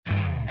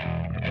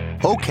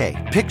Okay,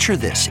 picture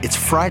this. It's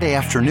Friday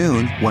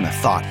afternoon when a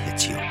thought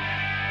hits you.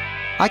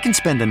 I can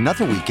spend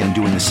another weekend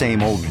doing the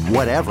same old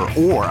whatever,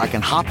 or I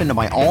can hop into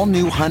my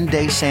all-new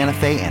Hyundai Santa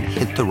Fe and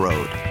hit the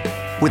road.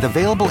 With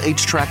available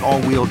H-Track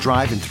all-wheel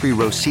drive and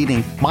 3-row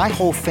seating, my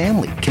whole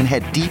family can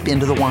head deep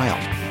into the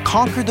wild.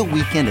 Conquer the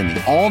weekend in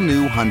the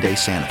all-new Hyundai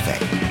Santa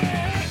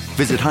Fe.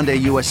 Visit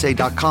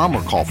HyundaiUSA.com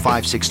or call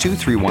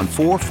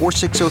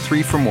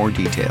 562-314-4603 for more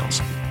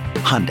details.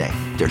 Hyundai,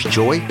 there's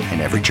joy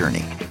in every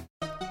journey.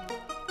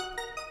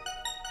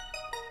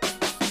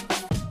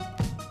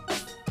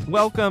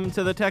 Welcome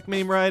to the Tech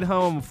Meme Ride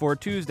Home for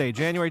Tuesday,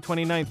 January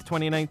 29th,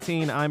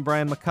 2019. I'm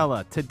Brian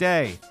McCullough.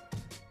 Today,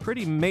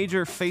 pretty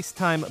major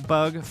FaceTime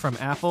bug from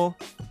Apple.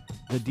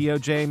 The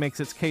DOJ makes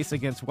its case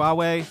against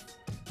Huawei.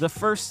 The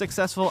first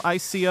successful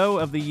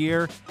ICO of the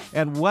year.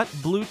 And what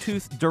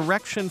Bluetooth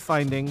direction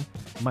finding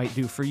might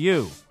do for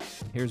you.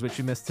 Here's what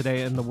you missed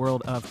today in the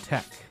world of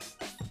tech.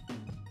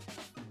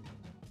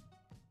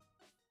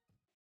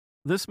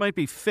 This might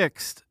be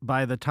fixed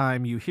by the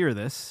time you hear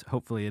this,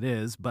 hopefully it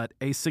is, but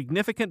a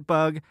significant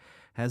bug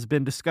has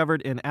been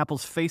discovered in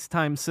Apple's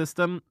FaceTime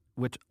system,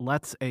 which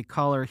lets a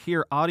caller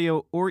hear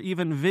audio or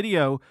even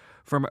video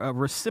from a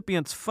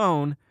recipient's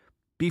phone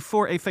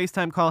before a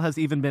FaceTime call has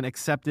even been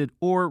accepted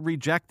or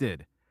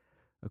rejected.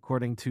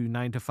 According to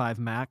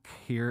 9to5Mac,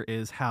 here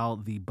is how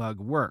the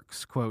bug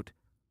works. Quote,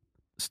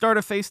 start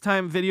a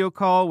FaceTime video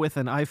call with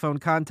an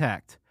iPhone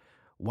contact.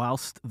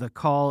 Whilst the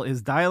call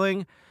is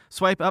dialing,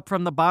 swipe up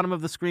from the bottom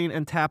of the screen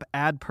and tap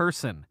Add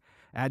Person.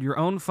 Add your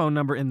own phone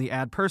number in the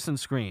Add Person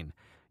screen.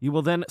 You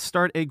will then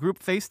start a group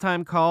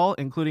FaceTime call,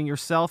 including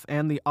yourself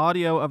and the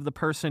audio of the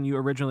person you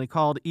originally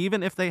called,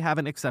 even if they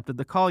haven't accepted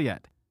the call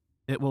yet.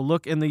 It will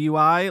look in the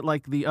UI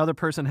like the other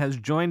person has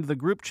joined the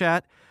group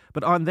chat,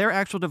 but on their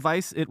actual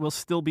device, it will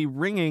still be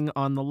ringing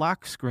on the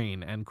lock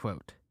screen, end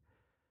quote.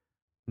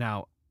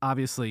 Now,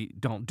 obviously,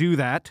 don't do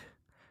that.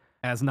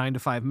 As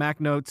 9to5Mac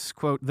notes,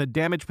 quote, the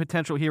damage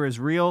potential here is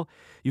real.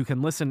 You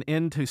can listen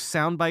in to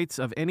sound bites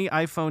of any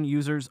iPhone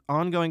user's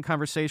ongoing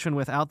conversation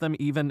without them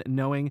even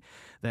knowing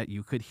that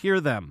you could hear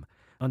them.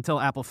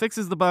 Until Apple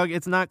fixes the bug,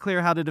 it's not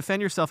clear how to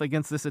defend yourself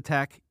against this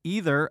attack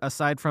either,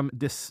 aside from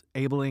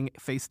disabling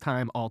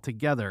FaceTime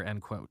altogether,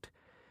 end quote.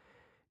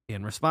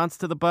 In response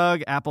to the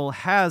bug, Apple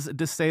has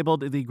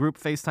disabled the group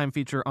FaceTime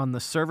feature on the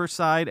server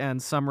side, and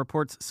some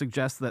reports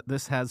suggest that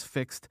this has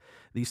fixed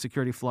the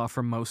security flaw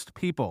for most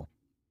people.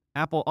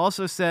 Apple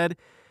also said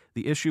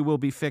the issue will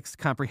be fixed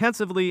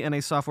comprehensively in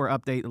a software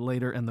update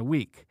later in the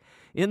week.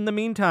 In the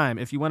meantime,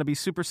 if you want to be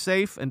super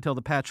safe until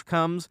the patch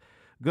comes,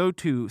 go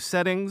to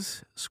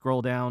Settings,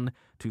 scroll down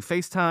to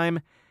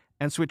FaceTime,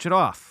 and switch it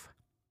off.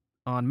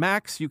 On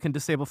Macs, you can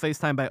disable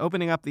FaceTime by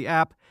opening up the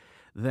app,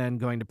 then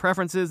going to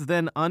Preferences,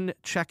 then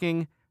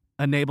unchecking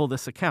Enable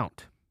this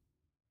account.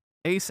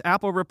 Ace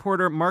Apple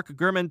reporter Mark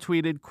Gurman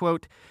tweeted,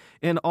 quote,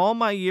 in all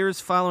my years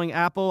following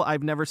Apple,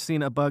 I've never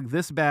seen a bug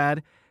this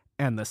bad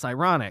and this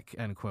ironic,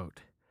 end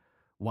quote.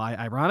 Why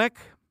ironic?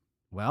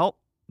 Well,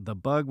 the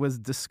bug was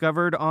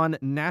discovered on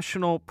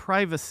National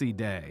Privacy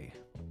Day.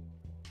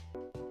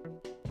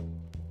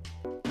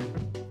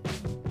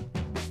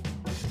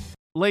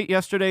 Late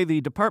yesterday,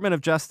 the Department of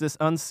Justice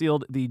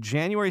unsealed the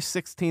January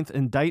 16th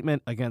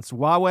indictment against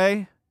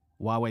Huawei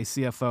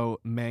CFO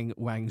Meng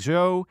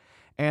Wanzhou,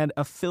 and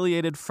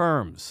affiliated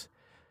firms.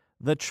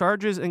 The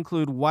charges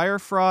include wire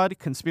fraud,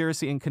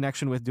 conspiracy in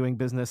connection with doing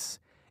business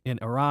in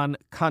Iran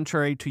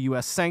contrary to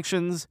U.S.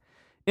 sanctions,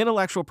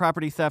 intellectual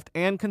property theft,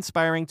 and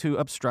conspiring to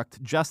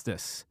obstruct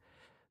justice.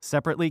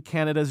 Separately,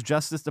 Canada's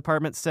Justice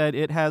Department said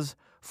it has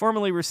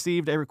formally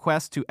received a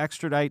request to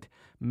extradite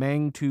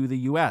Meng to the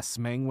U.S.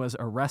 Meng was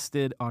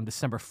arrested on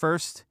December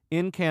 1st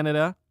in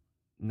Canada.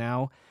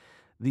 Now,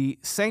 the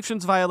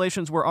sanctions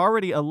violations were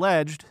already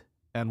alleged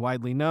and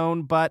widely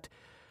known, but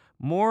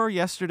more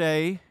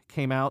yesterday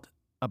came out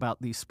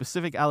about the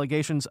specific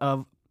allegations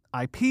of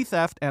IP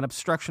theft and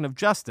obstruction of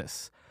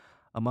justice.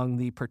 Among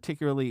the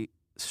particularly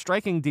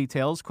striking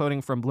details,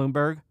 quoting from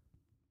Bloomberg,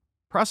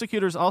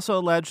 prosecutors also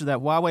alleged that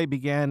Huawei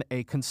began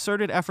a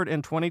concerted effort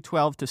in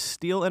 2012 to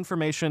steal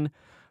information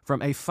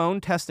from a phone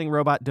testing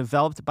robot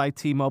developed by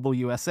T-Mobile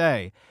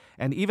USA,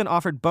 and even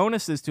offered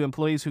bonuses to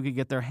employees who could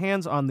get their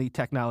hands on the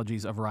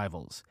technologies of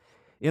rivals.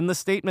 In the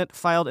statement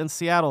filed in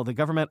Seattle, the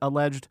government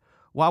alleged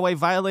Huawei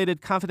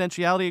violated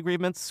confidentiality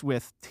agreements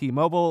with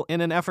T-Mobile in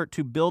an effort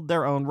to build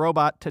their own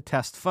robot to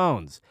test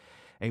phones.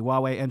 A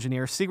Huawei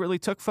engineer secretly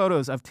took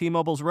photos of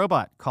T-Mobile's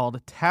robot, called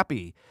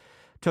Tappy,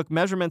 took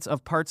measurements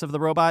of parts of the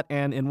robot,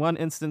 and in one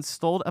instance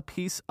stole a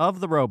piece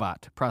of the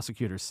robot,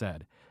 prosecutors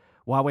said.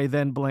 Huawei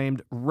then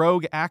blamed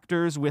rogue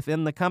actors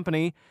within the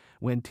company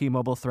when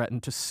T-Mobile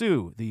threatened to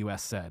sue, the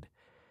U.S. said.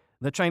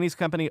 The Chinese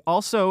company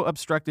also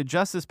obstructed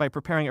justice by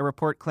preparing a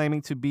report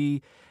claiming to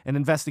be an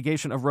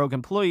investigation of rogue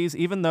employees,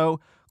 even though,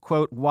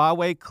 quote,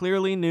 Huawei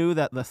clearly knew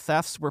that the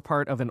thefts were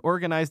part of an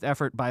organized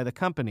effort by the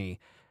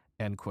company,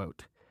 end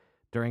quote.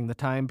 During the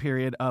time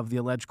period of the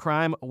alleged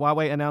crime,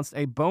 Huawei announced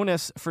a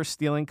bonus for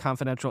stealing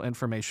confidential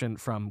information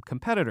from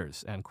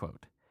competitors, end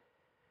quote.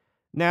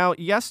 Now,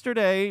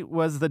 yesterday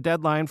was the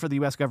deadline for the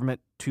U.S. government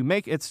to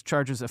make its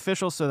charges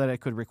official so that it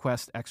could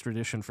request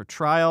extradition for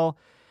trial.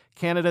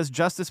 Canada's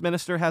Justice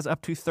Minister has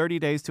up to 30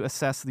 days to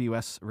assess the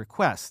U.S.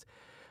 request.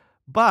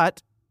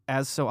 But,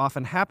 as so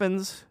often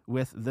happens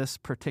with this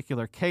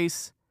particular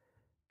case,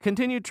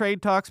 continued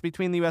trade talks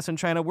between the U.S. and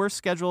China were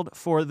scheduled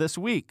for this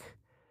week.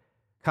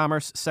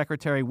 Commerce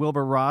Secretary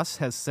Wilbur Ross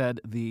has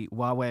said the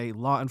Huawei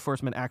law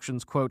enforcement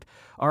actions, quote,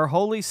 are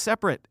wholly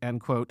separate,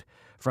 end quote,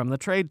 from the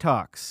trade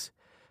talks.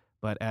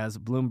 But as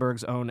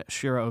Bloomberg's own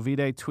Shira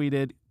Ovide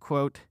tweeted,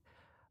 quote,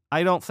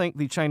 I don't think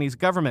the Chinese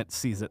government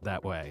sees it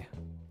that way.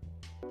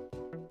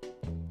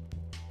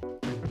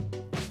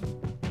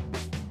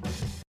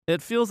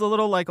 It feels a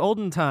little like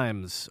olden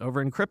times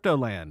over in crypto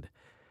land.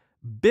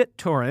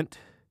 BitTorrent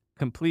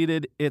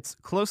completed its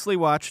closely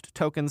watched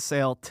token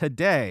sale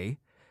today,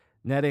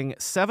 netting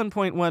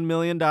 $7.1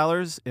 million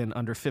in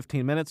under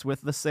 15 minutes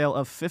with the sale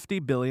of 50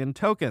 billion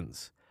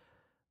tokens.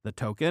 The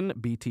token,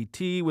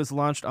 BTT, was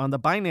launched on the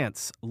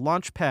Binance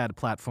Launchpad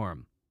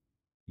platform.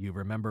 You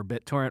remember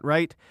BitTorrent,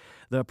 right?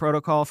 The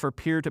protocol for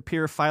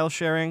peer-to-peer file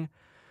sharing.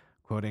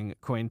 Quoting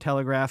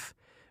Cointelegraph,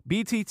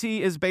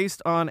 BTT is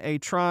based on a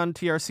Tron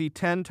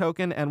TRC-10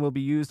 token and will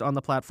be used on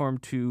the platform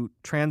to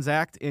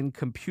transact in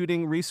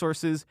computing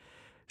resources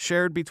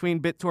shared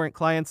between BitTorrent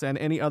clients and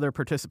any other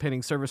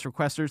participating service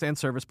requesters and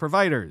service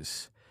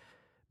providers.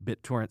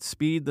 BitTorrent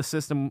Speed, the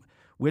system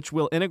which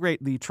will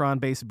integrate the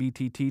Tron-based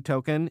BTT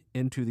token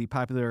into the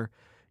popular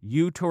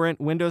uTorrent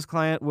Windows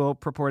client, will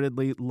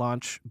purportedly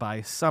launch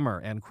by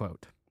summer, end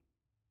quote.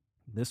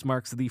 This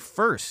marks the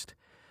first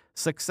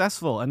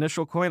successful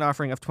initial coin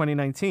offering of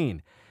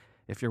 2019.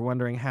 If you're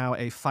wondering how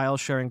a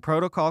file-sharing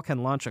protocol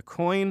can launch a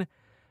coin,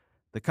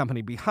 the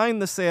company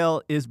behind the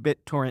sale is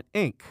BitTorrent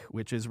Inc.,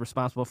 which is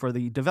responsible for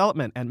the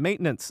development and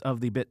maintenance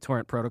of the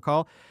BitTorrent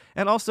protocol,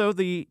 and also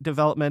the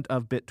development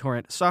of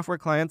BitTorrent software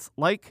clients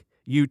like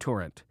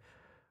uTorrent,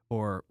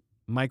 or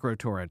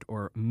MicroTorrent,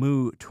 or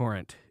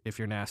MooTorrent, if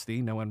you're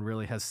nasty. No one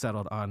really has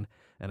settled on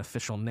an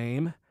official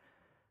name.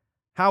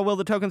 How will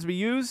the tokens be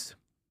used?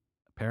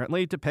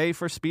 Apparently to pay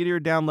for speedier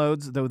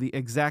downloads, though the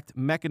exact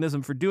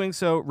mechanism for doing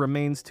so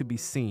remains to be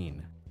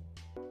seen.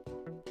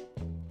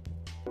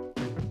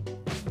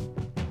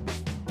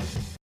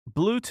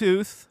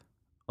 Bluetooth,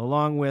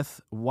 along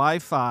with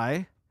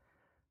Wi-Fi,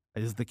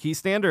 is the key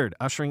standard,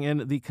 ushering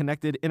in the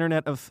connected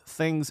Internet of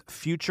Things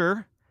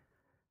future,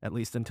 at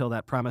least until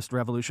that promised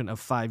revolution of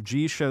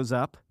 5G shows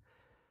up.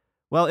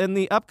 Well, in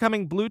the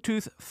upcoming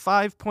Bluetooth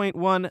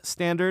 5.1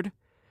 standard,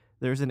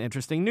 there's an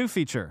interesting new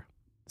feature,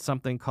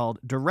 something called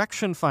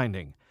direction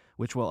finding,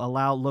 which will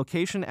allow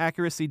location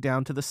accuracy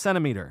down to the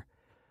centimeter.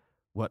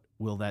 What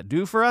will that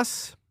do for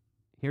us?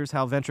 Here's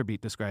how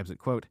VentureBeat describes it,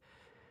 quote,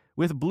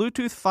 with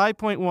Bluetooth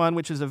 5.1,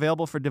 which is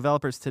available for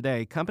developers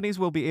today, companies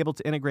will be able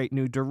to integrate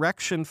new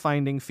direction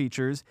finding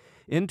features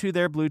into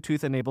their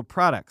Bluetooth-enabled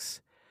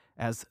products.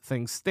 As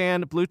things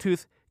stand,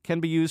 Bluetooth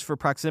can be used for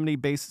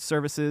proximity-based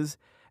services,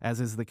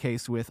 as is the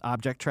case with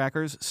object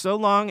trackers. So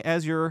long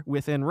as you're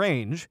within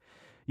range,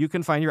 you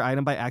can find your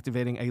item by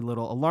activating a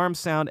little alarm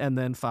sound and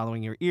then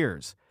following your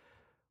ears.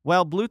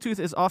 While Bluetooth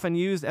is often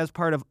used as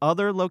part of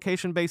other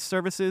location-based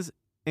services,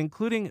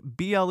 including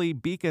BLE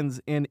beacons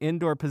in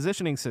indoor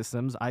positioning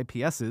systems,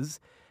 IPSs,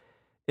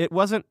 it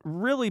wasn't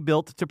really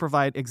built to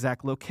provide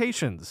exact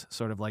locations,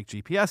 sort of like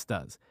GPS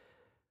does.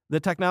 The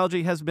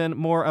technology has been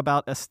more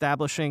about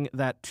establishing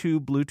that two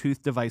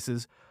Bluetooth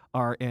devices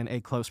are in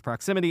a close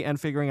proximity and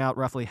figuring out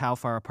roughly how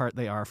far apart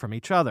they are from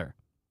each other.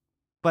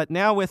 But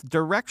now with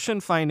direction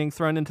finding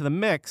thrown into the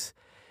mix,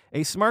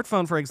 a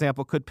smartphone, for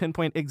example, could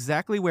pinpoint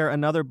exactly where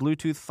another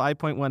Bluetooth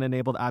 5.1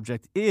 enabled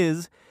object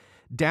is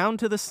down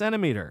to the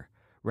centimeter,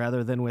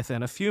 rather than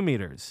within a few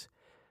meters.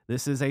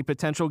 This is a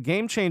potential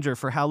game changer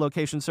for how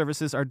location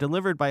services are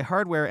delivered by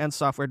hardware and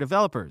software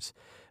developers.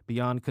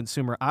 Beyond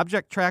consumer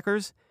object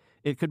trackers,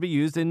 it could be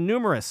used in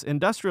numerous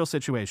industrial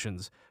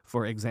situations,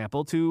 for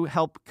example, to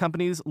help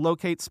companies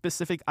locate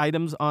specific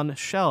items on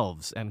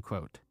shelves, end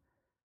quote.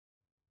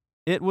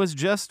 It was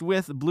just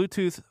with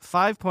Bluetooth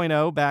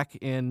 5.0 back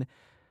in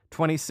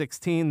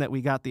 2016 that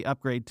we got the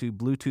upgrade to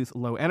Bluetooth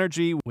Low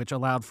Energy, which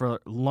allowed for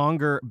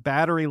longer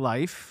battery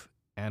life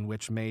and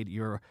which made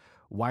your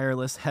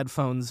wireless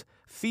headphones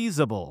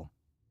feasible.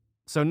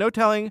 So no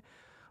telling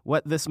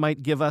what this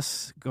might give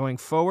us going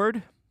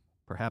forward.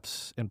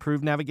 Perhaps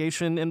improved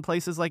navigation in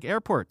places like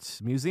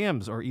airports,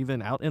 museums, or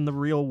even out in the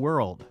real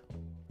world.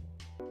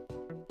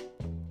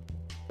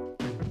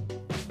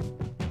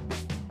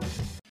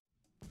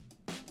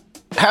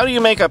 How do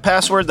you make a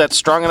password that's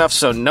strong enough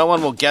so no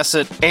one will guess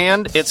it,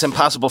 and it's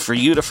impossible for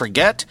you to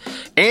forget,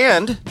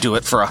 and do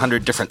it for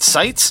 100 different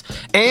sites,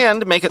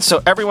 and make it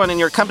so everyone in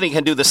your company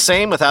can do the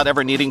same without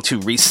ever needing to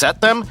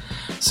reset them?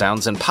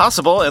 Sounds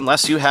impossible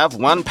unless you have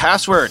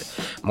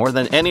 1Password. More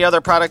than any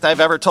other product I've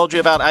ever told you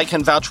about, I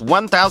can vouch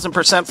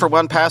 1,000% for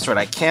 1Password.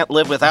 I can't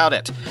live without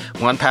it.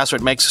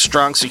 1Password makes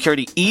strong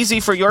security easy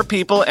for your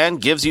people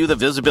and gives you the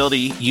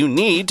visibility you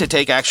need to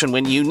take action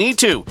when you need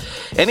to.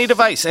 Any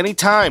device,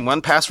 anytime,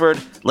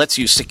 1Password lets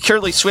you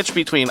securely switch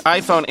between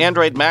iPhone,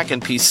 Android, Mac,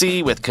 and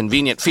PC with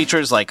convenient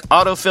features like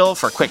autofill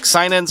for quick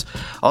sign-ins.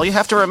 All you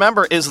have to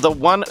remember is the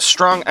one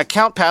strong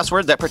account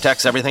password that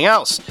protects everything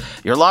else.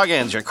 Your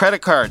logins, your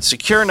credit cards,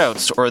 secure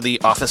notes, or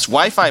the Office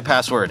Wi-Fi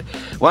password.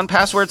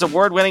 1Password's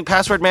award-winning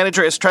password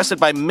manager is trusted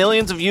by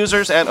millions of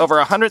users and over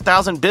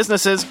 100,000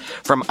 businesses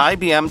from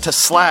IBM to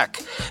Slack.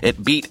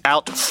 It beat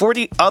out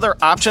 40 other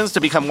options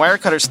to become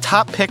Wirecutter's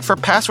top pick for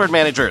password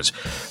managers.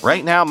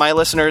 Right now, my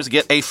listeners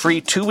get a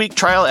free 2-week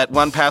trial at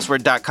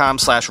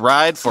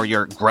onepassword.com/ride for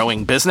your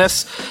growing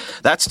business.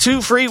 That's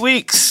 2 free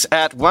weeks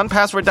at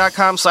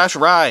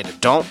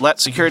onepassword.com/ride. Don't let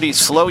security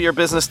slow your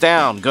business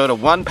down. Go to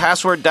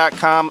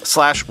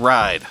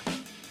onepassword.com/ride.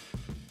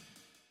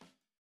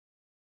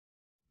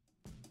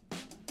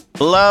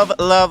 Love,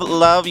 love,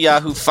 love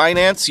Yahoo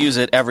Finance. Use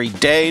it every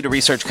day to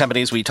research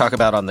companies we talk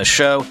about on the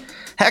show.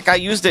 Heck, I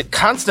used it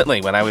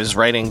constantly when I was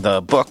writing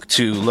the book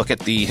to look at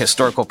the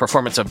historical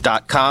performance of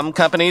 .com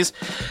companies.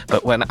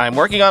 But when I'm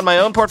working on my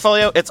own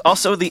portfolio, it's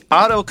also the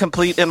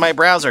autocomplete in my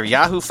browser,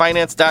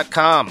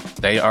 yahoofinance.com.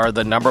 They are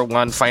the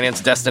 #1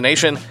 finance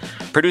destination,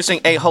 producing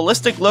a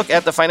holistic look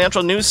at the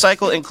financial news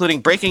cycle, including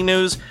breaking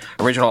news,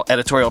 original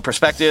editorial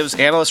perspectives,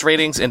 analyst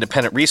ratings,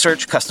 independent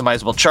research,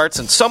 customizable charts,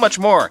 and so much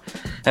more.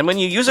 And when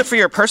you use it for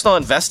your personal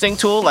investing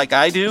tool like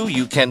I do,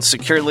 you can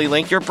securely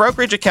link your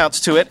brokerage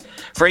accounts to it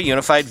for a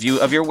unified view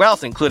of your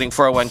wealth, including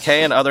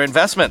 401k and other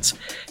investments.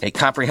 A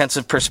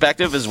comprehensive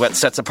perspective is what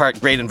sets apart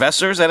great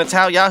investors, and it's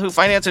how Yahoo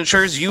Finance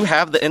ensures you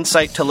have the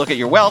insight to look at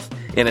your wealth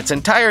in its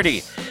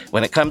entirety.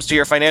 When it comes to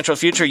your financial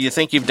future, you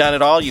think you've done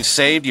it all. You've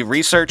saved, you've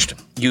researched,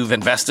 you've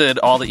invested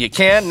all that you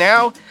can.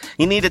 Now,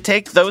 you need to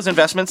take those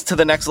investments to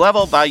the next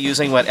level by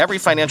using what every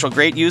financial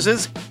great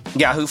uses,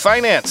 Yahoo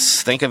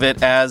Finance. Think of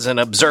it as an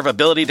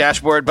observability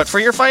dashboard, but for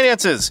your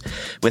finances.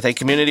 With a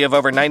community of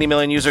over 90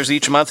 million users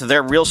each month,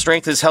 their real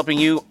strength is helping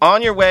you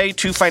on your way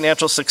to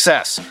financial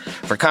success.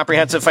 For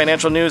comprehensive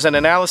financial news and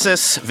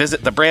analysis,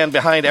 visit the brand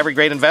behind every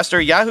great investor,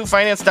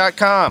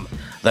 yahoofinance.com.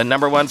 The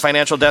 #1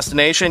 financial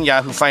destination,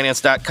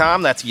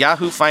 yahoofinance.com. That's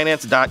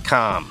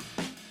yahoofinance.com.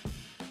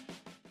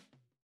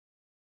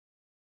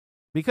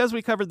 Because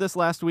we covered this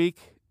last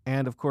week,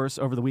 and of course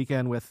over the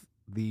weekend with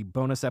the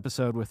bonus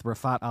episode with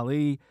Rafat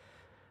Ali,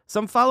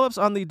 some follow-ups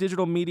on the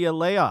digital media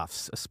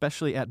layoffs,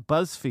 especially at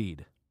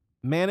BuzzFeed.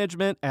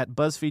 Management at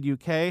BuzzFeed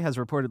UK has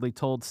reportedly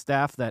told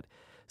staff that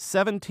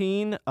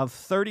 17 of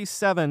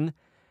 37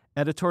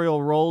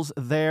 editorial roles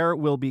there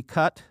will be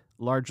cut,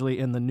 largely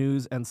in the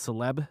news and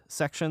celeb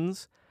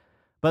sections.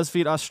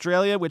 BuzzFeed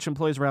Australia, which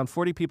employs around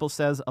 40 people,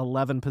 says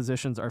 11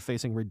 positions are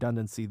facing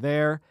redundancy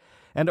there.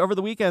 And over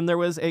the weekend, there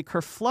was a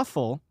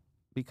kerfluffle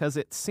because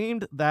it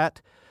seemed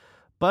that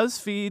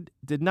BuzzFeed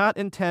did not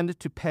intend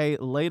to pay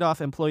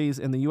laid-off employees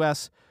in the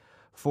U.S.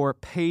 for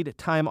paid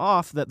time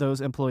off that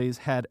those employees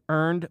had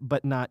earned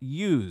but not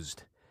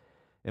used.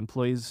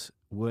 Employees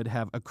would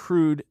have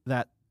accrued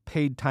that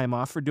paid time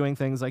off for doing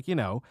things like,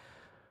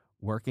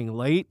 working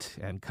late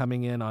and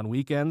coming in on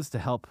weekends to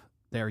help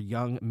their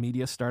young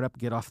media startup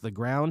get off the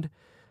ground.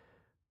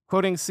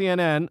 Quoting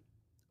CNN,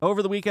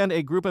 over the weekend,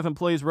 a group of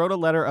employees wrote a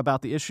letter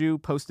about the issue,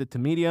 posted to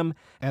Medium,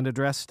 and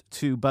addressed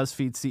to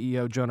BuzzFeed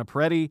CEO Jonah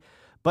Peretti,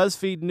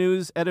 BuzzFeed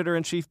News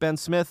editor-in-chief Ben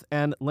Smith,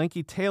 and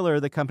Lanky Taylor,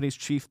 the company's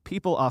chief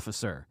people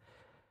officer.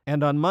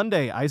 And on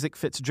Monday, Isaac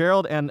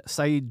Fitzgerald and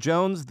Saeed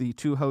Jones, the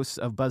two hosts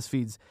of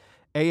BuzzFeed's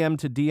AM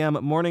to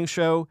DM morning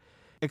show,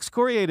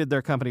 excoriated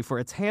their company for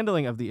its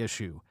handling of the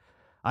issue.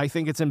 I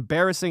think it's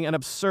embarrassing and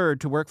absurd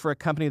to work for a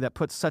company that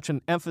puts such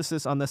an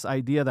emphasis on this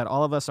idea that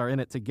all of us are in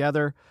it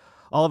together,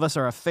 all of us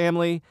are a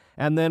family,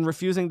 and then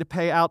refusing to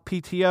pay out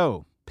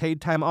PTO,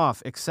 paid time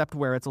off, except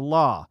where it's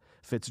law,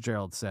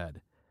 Fitzgerald said.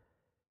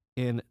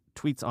 In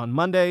tweets on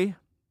Monday,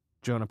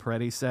 Jonah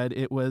Peretti said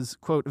it was,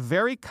 quote,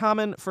 very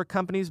common for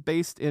companies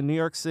based in New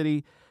York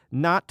City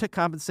not to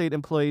compensate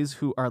employees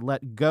who are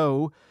let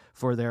go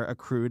for their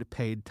accrued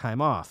paid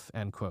time off,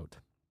 end quote.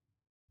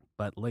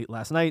 But late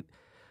last night,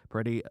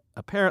 Peretti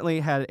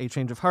apparently had a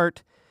change of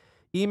heart,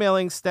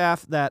 emailing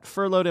staff that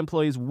furloughed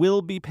employees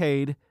will be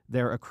paid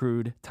their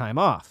accrued time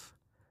off.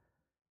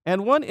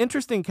 And one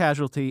interesting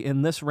casualty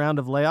in this round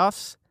of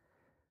layoffs,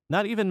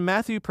 not even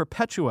Matthew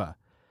Perpetua,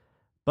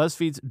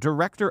 BuzzFeed's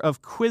director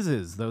of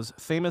quizzes, those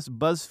famous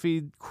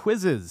BuzzFeed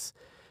quizzes,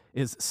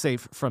 is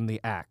safe from the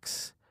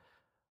axe.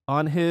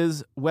 On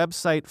his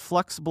website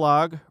Flux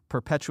blog,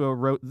 Perpetua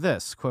wrote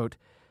this, quote,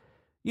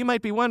 you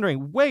might be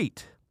wondering,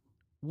 wait,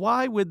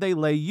 why would they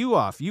lay you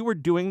off? You were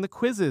doing the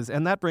quizzes,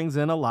 and that brings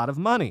in a lot of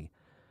money.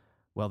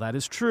 Well, that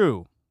is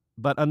true.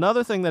 But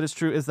another thing that is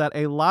true is that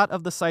a lot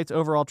of the site's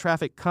overall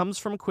traffic comes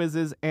from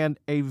quizzes, and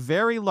a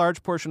very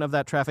large portion of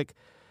that traffic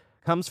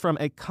comes from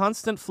a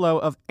constant flow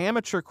of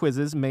amateur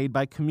quizzes made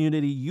by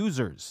community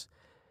users.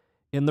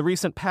 In the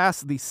recent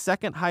past, the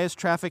second highest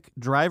traffic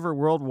driver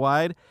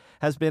worldwide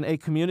has been a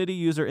community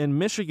user in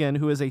Michigan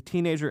who is a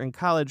teenager in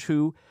college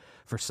who,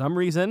 for some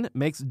reason,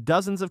 makes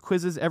dozens of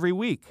quizzes every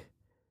week.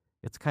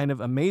 It's kind of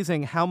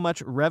amazing how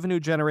much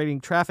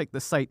revenue-generating traffic the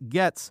site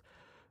gets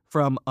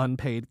from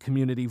unpaid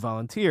community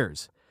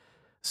volunteers.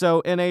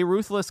 So in a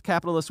ruthless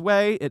capitalist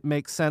way, it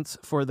makes sense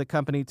for the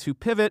company to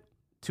pivot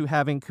to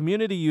having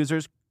community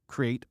users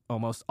create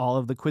almost all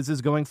of the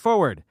quizzes going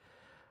forward.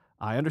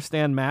 I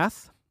understand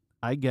math.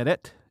 I get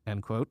it,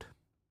 end quote.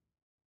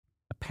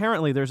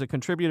 Apparently, there's a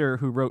contributor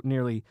who wrote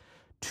nearly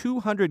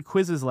 200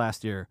 quizzes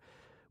last year,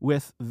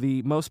 with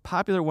the most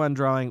popular one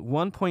drawing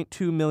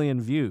 1.2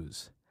 million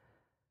views.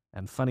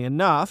 And funny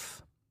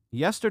enough,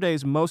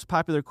 yesterday's most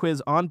popular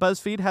quiz on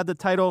BuzzFeed had the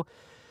title,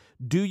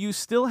 "Do you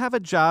still have a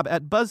job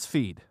at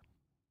BuzzFeed?"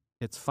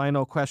 Its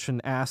final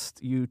question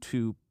asked you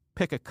to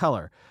pick a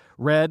color: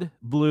 red,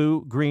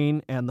 blue,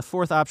 green, and the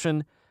fourth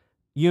option,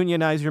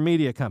 unionize your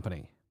media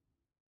company.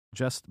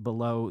 Just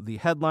below the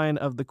headline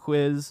of the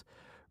quiz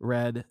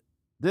read,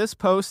 "This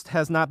post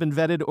has not been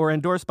vetted or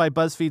endorsed by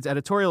BuzzFeed's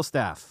editorial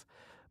staff.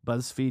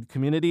 BuzzFeed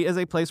Community is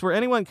a place where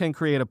anyone can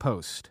create a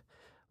post.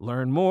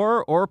 Learn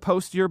more or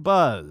post your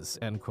buzz,"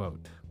 end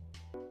quote.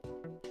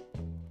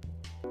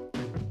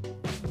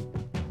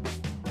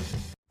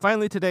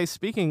 Finally today,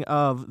 speaking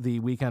of the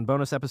weekend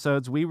bonus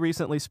episodes, we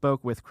recently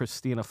spoke with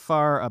Christina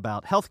Farr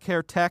about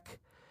healthcare tech.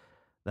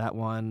 That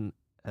one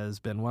has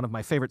been one of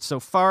my favorites so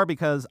far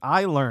because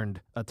I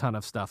learned a ton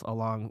of stuff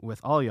along with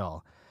all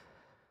y'all.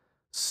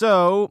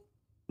 So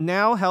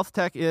now health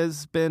tech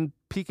has been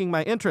piquing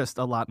my interest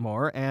a lot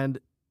more, and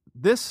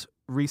this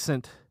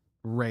recent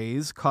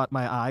raise caught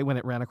my eye when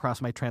it ran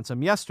across my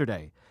transom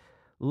yesterday.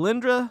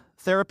 Lyndra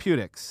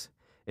Therapeutics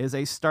is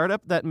a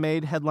startup that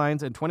made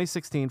headlines in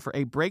 2016 for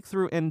a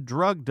breakthrough in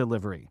drug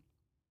delivery,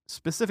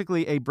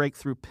 specifically a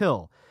breakthrough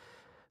pill.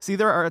 See,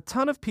 there are a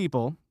ton of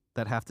people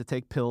that have to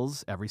take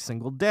pills every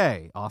single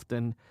day,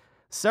 often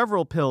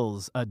several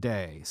pills a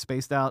day,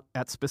 spaced out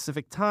at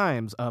specific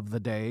times of the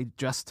day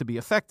just to be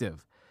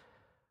effective.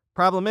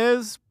 Problem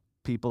is,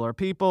 people are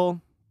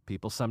people.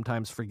 People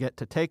sometimes forget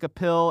to take a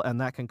pill, and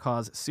that can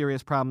cause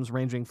serious problems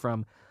ranging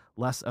from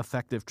less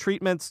effective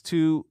treatments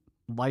to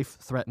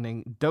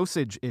life-threatening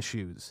dosage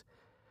issues.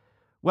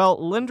 Well,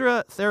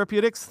 Lyndra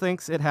Therapeutics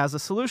thinks it has a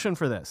solution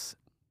for this.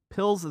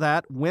 Pills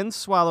that, when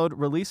swallowed,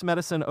 release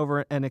medicine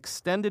over an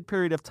extended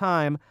period of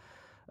time,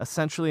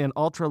 essentially an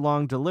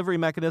ultra-long delivery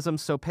mechanism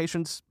so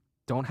patients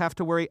don't have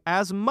to worry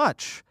as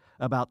much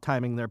about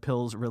timing their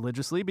pills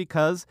religiously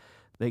because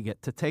they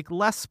get to take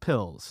less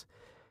pills.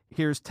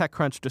 Here's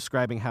TechCrunch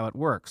describing how it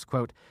works.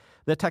 Quote,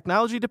 "The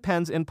technology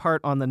depends in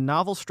part on the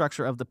novel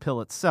structure of the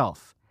pill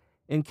itself.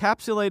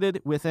 Encapsulated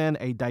within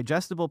a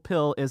digestible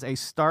pill is a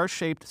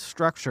star-shaped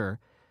structure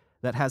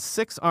that has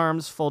 6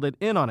 arms folded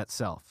in on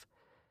itself.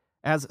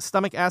 As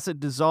stomach acid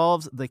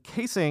dissolves the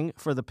casing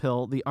for the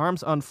pill, the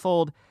arms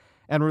unfold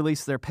and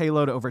release their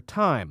payload over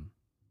time.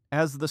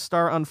 As the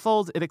star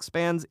unfolds, it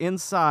expands in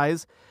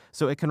size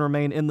so it can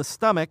remain in the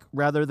stomach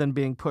rather than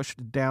being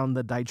pushed down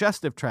the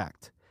digestive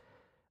tract.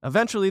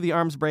 Eventually, the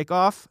arms break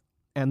off,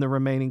 and the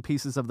remaining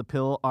pieces of the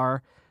pill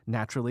are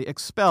naturally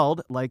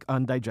expelled like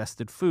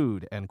undigested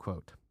food," end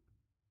quote.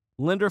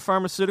 Lyndra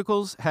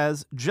Pharmaceuticals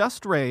has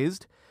just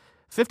raised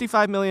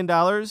 $55 million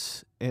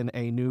in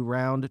a new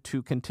round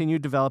to continue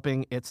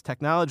developing its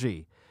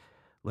technology.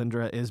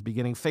 Lyndra is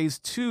beginning Phase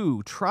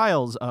 2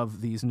 trials of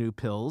these new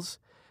pills.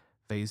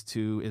 Phase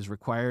 2 is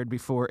required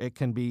before it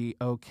can be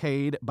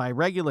okayed by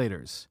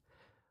regulators.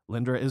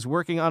 Lyndra is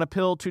working on a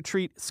pill to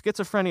treat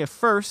schizophrenia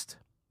first,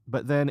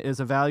 but then is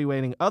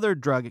evaluating other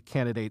drug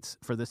candidates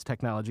for this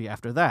technology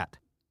after that.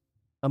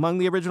 Among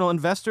the original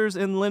investors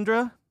in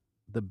Lyndra,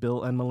 the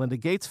Bill and Melinda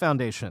Gates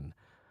Foundation.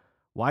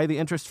 Why the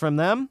interest from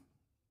them?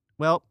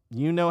 Well,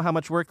 you know how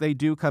much work they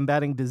do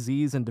combating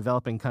disease in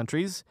developing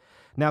countries.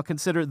 Now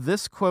consider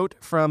this quote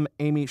from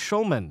Amy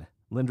Schulman,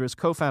 Lyndra's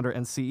co-founder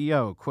and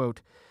CEO,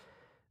 quote,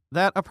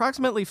 "That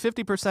approximately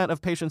 50%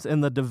 of patients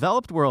in the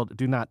developed world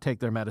do not take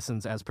their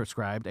medicines as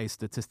prescribed, a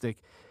statistic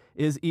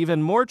is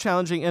even more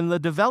challenging in the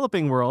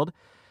developing world,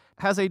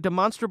 has a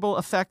demonstrable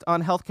effect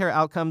on healthcare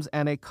outcomes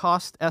and a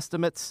cost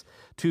estimates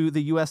to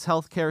the U.S.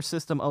 healthcare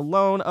system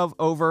alone of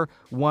over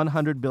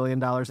 $100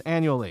 billion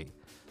annually.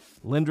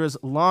 Lyndra's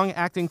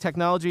long-acting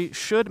technology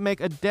should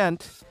make a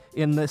dent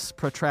in this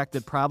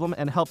protracted problem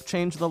and help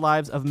change the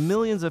lives of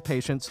millions of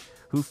patients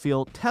who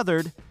feel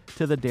tethered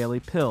to the daily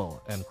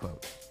pill," end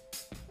quote.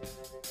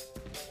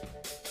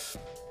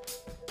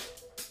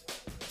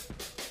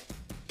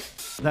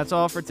 That's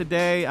all for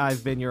today.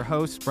 I've been your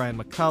host, Brian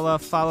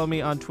McCullough. Follow me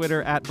on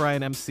Twitter at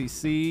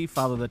BrianMCC.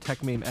 Follow the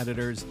TechMeme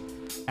editors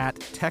at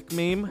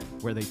TechMeme,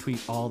 where they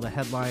tweet all the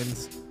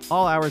headlines,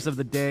 all hours of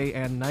the day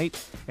and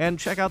night. And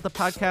check out the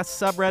podcast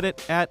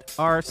subreddit at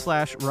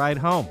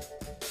r/ridehome.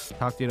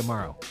 Talk to you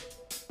tomorrow.